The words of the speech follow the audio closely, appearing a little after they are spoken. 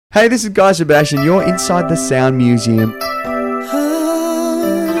Hey, this is Guy Sebastian. You're inside the Sound Museum.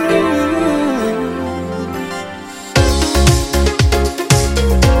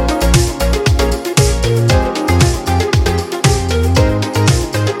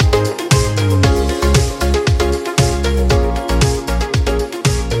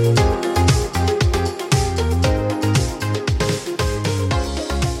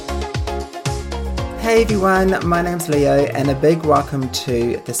 Hey everyone, my name's Leo and a big welcome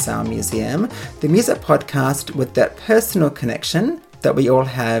to the Sound Museum, the music podcast with that personal connection that we all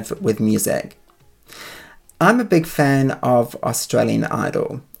have with music. I'm a big fan of Australian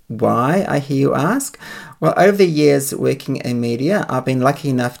Idol. Why, I hear you ask? Well, over the years working in media, I've been lucky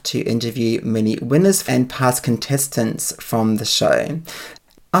enough to interview many winners and past contestants from the show.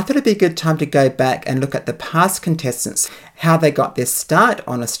 I thought it'd be a good time to go back and look at the past contestants, how they got their start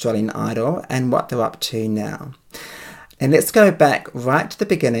on Australian Idol and what they're up to now. And let's go back right to the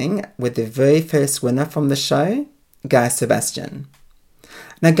beginning with the very first winner from the show, Guy Sebastian.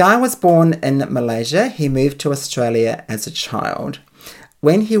 Now, Guy was born in Malaysia. He moved to Australia as a child.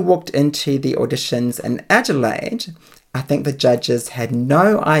 When he walked into the auditions in Adelaide, I think the judges had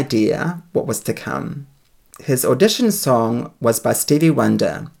no idea what was to come. His audition song was by Stevie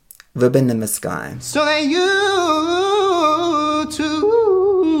Wonder, Ribbon in the Sky. So that you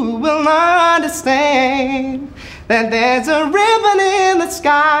too will understand that there's a ribbon in the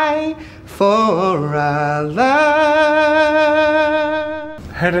sky for our love.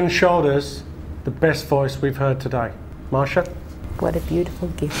 Head and shoulders, the best voice we've heard today. Marsha? What a beautiful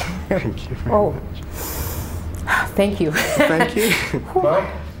gift. Thank you very much. Thank you. Thank you. Mark?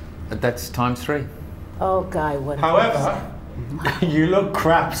 That's times 3. Oh, Guy, what a However, you look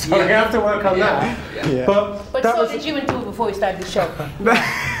crap, so we have to work on that. Yeah. But that so was, did you and two before we started the show.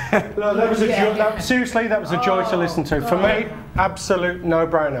 no, that was a joy. Seriously, that was a joy to listen to. For me, absolute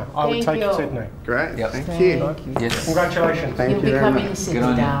no-brainer. I would Thank take you. Sydney. Great. Yep. Thank you. Yes. Congratulations. Thank You'll you be very coming much. to Sydney, Good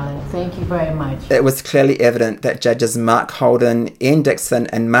on you. darling. Thank you very much. It was clearly evident that judges Mark Holden, Ian Dixon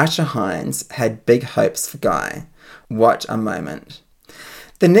and Marsha Hines had big hopes for Guy. What a moment.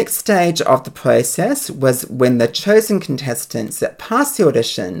 The next stage of the process was when the chosen contestants that passed the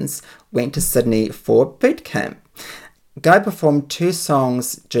auditions went to Sydney for boot camp. Guy performed 2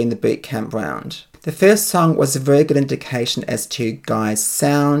 songs during the boot camp round. The first song was a very good indication as to Guy's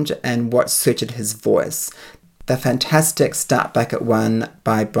sound and what suited his voice. The fantastic Start Back at One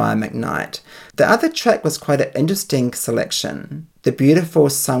by Brian McKnight. The other track was quite an interesting selection. The beautiful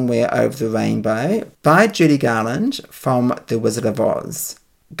Somewhere Over the Rainbow by Judy Garland from The Wizard of Oz.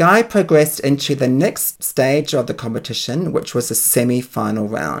 Guy progressed into the next stage of the competition, which was the semi-final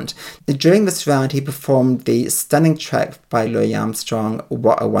round. During this round, he performed the stunning track by Louis Armstrong,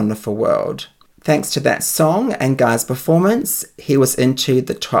 What a Wonderful World. Thanks to that song and Guy's performance, he was into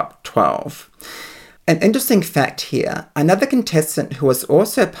the top 12. An interesting fact here, another contestant who was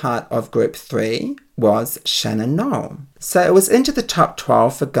also part of Group 3 was Shannon Noll. So it was into the top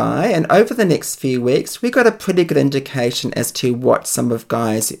 12 for Guy, and over the next few weeks we got a pretty good indication as to what some of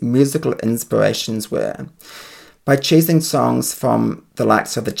Guy's musical inspirations were. By choosing songs from the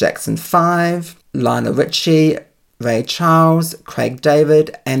likes of the Jackson 5, Lionel Richie, Ray Charles, Craig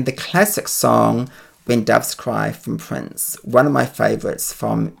David, and the classic song When Doves Cry from Prince, one of my favourites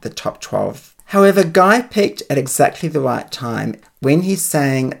from the top 12. However, Guy peaked at exactly the right time. When he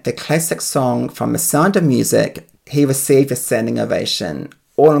sang the classic song from The Sound of Music, he received a standing ovation.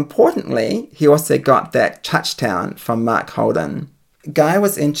 All importantly, he also got that touchdown from Mark Holden. Guy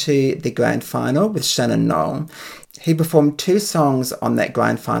was into the grand final with Shannon Noll. He performed 2 songs on that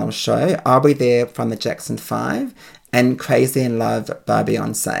grand final show, I'll Be There from the Jackson 5 and Crazy in Love by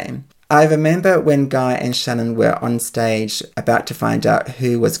Beyonce. I remember when Guy and Shannon were on stage about to find out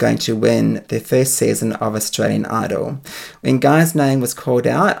who was going to win the first season of Australian Idol. When Guy's name was called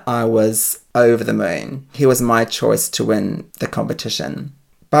out, I was over the moon. He was my choice to win the competition.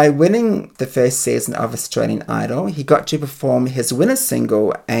 By winning the first season of Australian Idol, he got to perform his winner's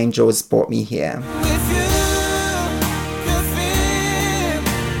single, Angels Brought Me Here.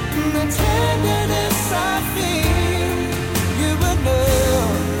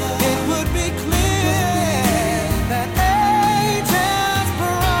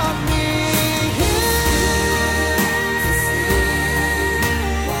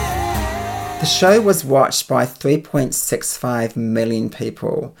 The show was watched by 3.65 million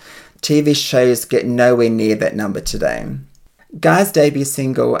people. TV shows get nowhere near that number today. Guy's debut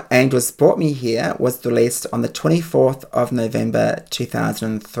single, Angels Brought Me Here, was released on the 24th of November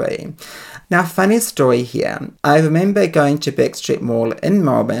 2003. Now, funny story here. I remember going to Beck Street Mall in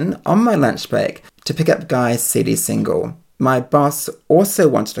Melbourne on my lunch break to pick up Guy's CD single, my boss also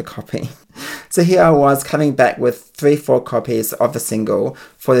wanted a copy. So here I was coming back with 3-4 copies of the single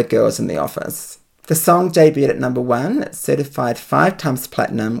for the girls in the office. The song debuted at number 1, certified 5 times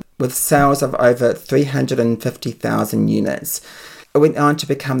platinum with sales of over 350,000 units. It went on to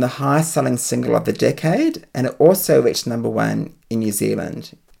become the highest selling single of the decade, and it also reached number 1 in New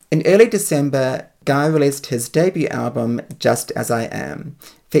Zealand. In early December, Guy released his debut album, Just As I Am,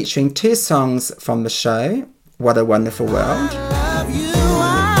 featuring 2 songs from the show, What a Wonderful World. I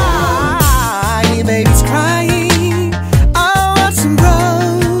love you, baby's crying, I watch him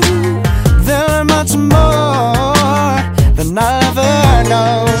grow. There are much more than I'll ever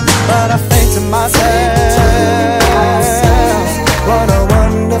know. But I think to myself, what a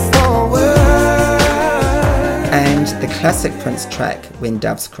wonderful world. And the classic Prince track, When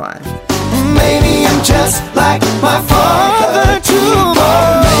Doves Cry. Maybe I'm just like my father too.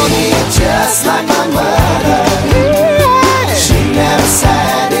 Maybe I'm just like my mother. She never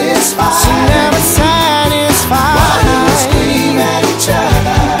satisfied. She never satisfied. Why do we scream at each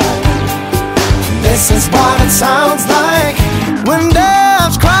other? This is what it sounds like when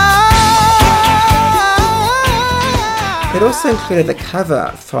doves cry. It also included a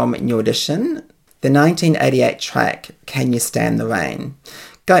cover from New Edition, the 1988 track, Can You Stand the Rain.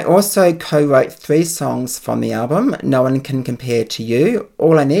 Guy also co-wrote 3 songs from the album, No One Can Compare to You,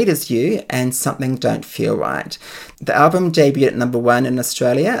 All I Need Is You, and Something Don't Feel Right. The album debuted at number 1 in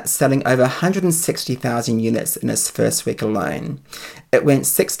Australia, selling over 160,000 units in its first week alone. It went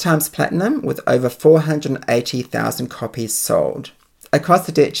 6 times platinum with over 480,000 copies sold. Across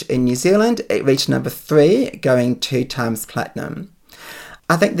the ditch in New Zealand, it reached number 3, going 2 times platinum.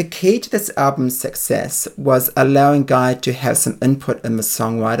 I think the key to this album's success was allowing Guy to have some input in the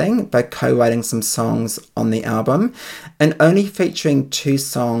songwriting by co-writing some songs on the album and only featuring 2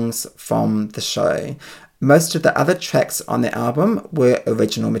 songs from the show. Most of the other tracks on the album were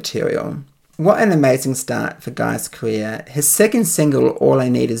original material. What an amazing start for Guy's career. His second single, All I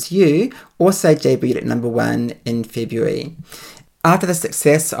Need Is You, also debuted at number 1 in February. After the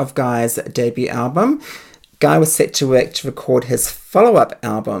success of Guy's debut album, Guy was set to work to record his follow-up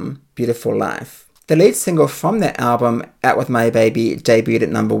album, Beautiful Life. The lead single from that album, Out With My Baby, debuted at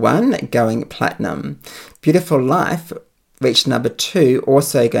number 1, going platinum. Beautiful Life reached number 2,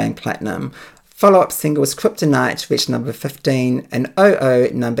 also going platinum. Follow-up singles Kryptonite reached number 15 and Oh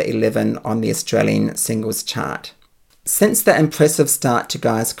number 11 on the Australian singles chart. Since the impressive start to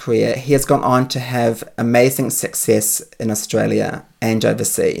Guy's career, he has gone on to have amazing success in Australia and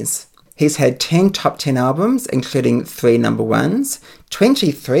overseas. He's had 10 top 10 albums, including 3 number 1s,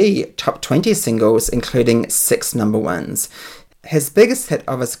 23 top 20 singles, including 6 number 1s. His biggest hit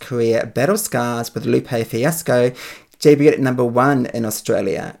of his career, Battle Scars with Lupe Fiasco, debuted at number 1 in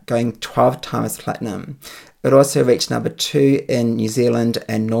Australia, going 12 times platinum. It also reached number 2 in New Zealand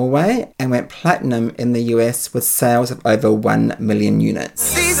and Norway, and went platinum in the US with sales of over 1 million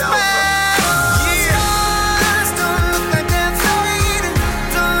units.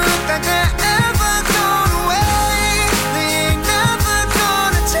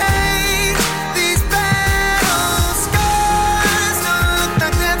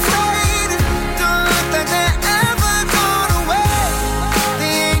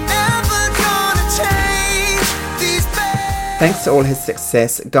 Thanks to all his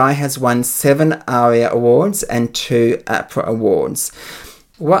success, Guy has won 7 ARIA Awards and 2 APRA Awards.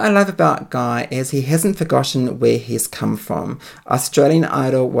 What I love about Guy is he hasn't forgotten where he's come from. Australian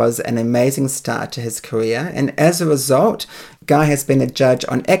Idol was an amazing start to his career, and as a result, Guy has been a judge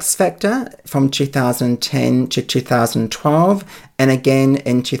on X Factor from 2010 to 2012, and again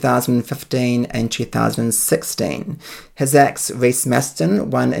in 2015 and 2016. His ex, Reese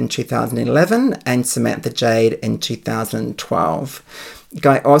Maston, won in 2011, and Samantha Jade in 2012.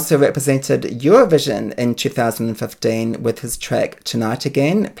 Guy also represented Eurovision in 2015 with his track Tonight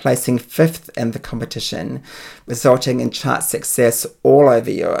Again, placing 5th in the competition, resulting in chart success all over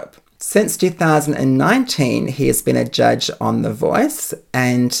Europe. Since 2019, he has been a judge on The Voice,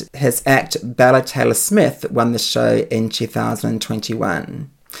 and his act Bella Taylor Smith won the show in 2021.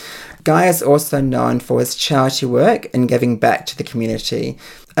 Guy is also known for his charity work and giving back to the community.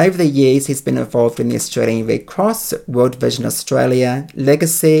 Over the years, he's been involved in the Australian Red Cross, World Vision Australia,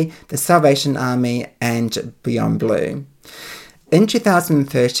 Legacy, the Salvation Army, and Beyond Blue. In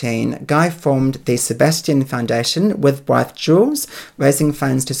 2013, Guy formed the Sebastian Foundation with wife Jules, raising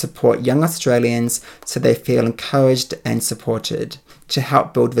funds to support young Australians so they feel encouraged and supported, to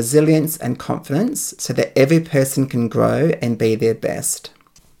help build resilience and confidence so that every person can grow and be their best.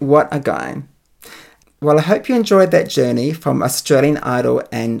 What a guy. Well, I hope you enjoyed that journey from Australian Idol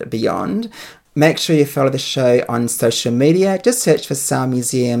and beyond. Make sure you follow the show on social media. Just search for Sound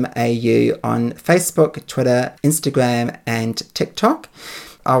Museum AU on Facebook, Twitter, Instagram, and TikTok.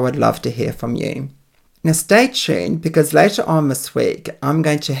 I would love to hear from you. Now stay tuned, because later on this week I'm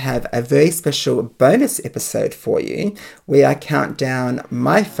going to have a very special bonus episode for you where I count down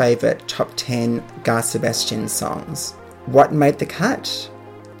my favourite top 10 Guy Sebastian songs. What made the cut?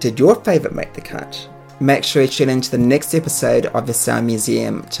 Did your favourite make the cut? Make sure you tune into the next episode of the Sound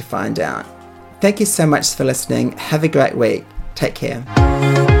Museum to find out. Thank you so much for listening. Have a great week. Take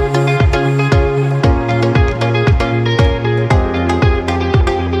care.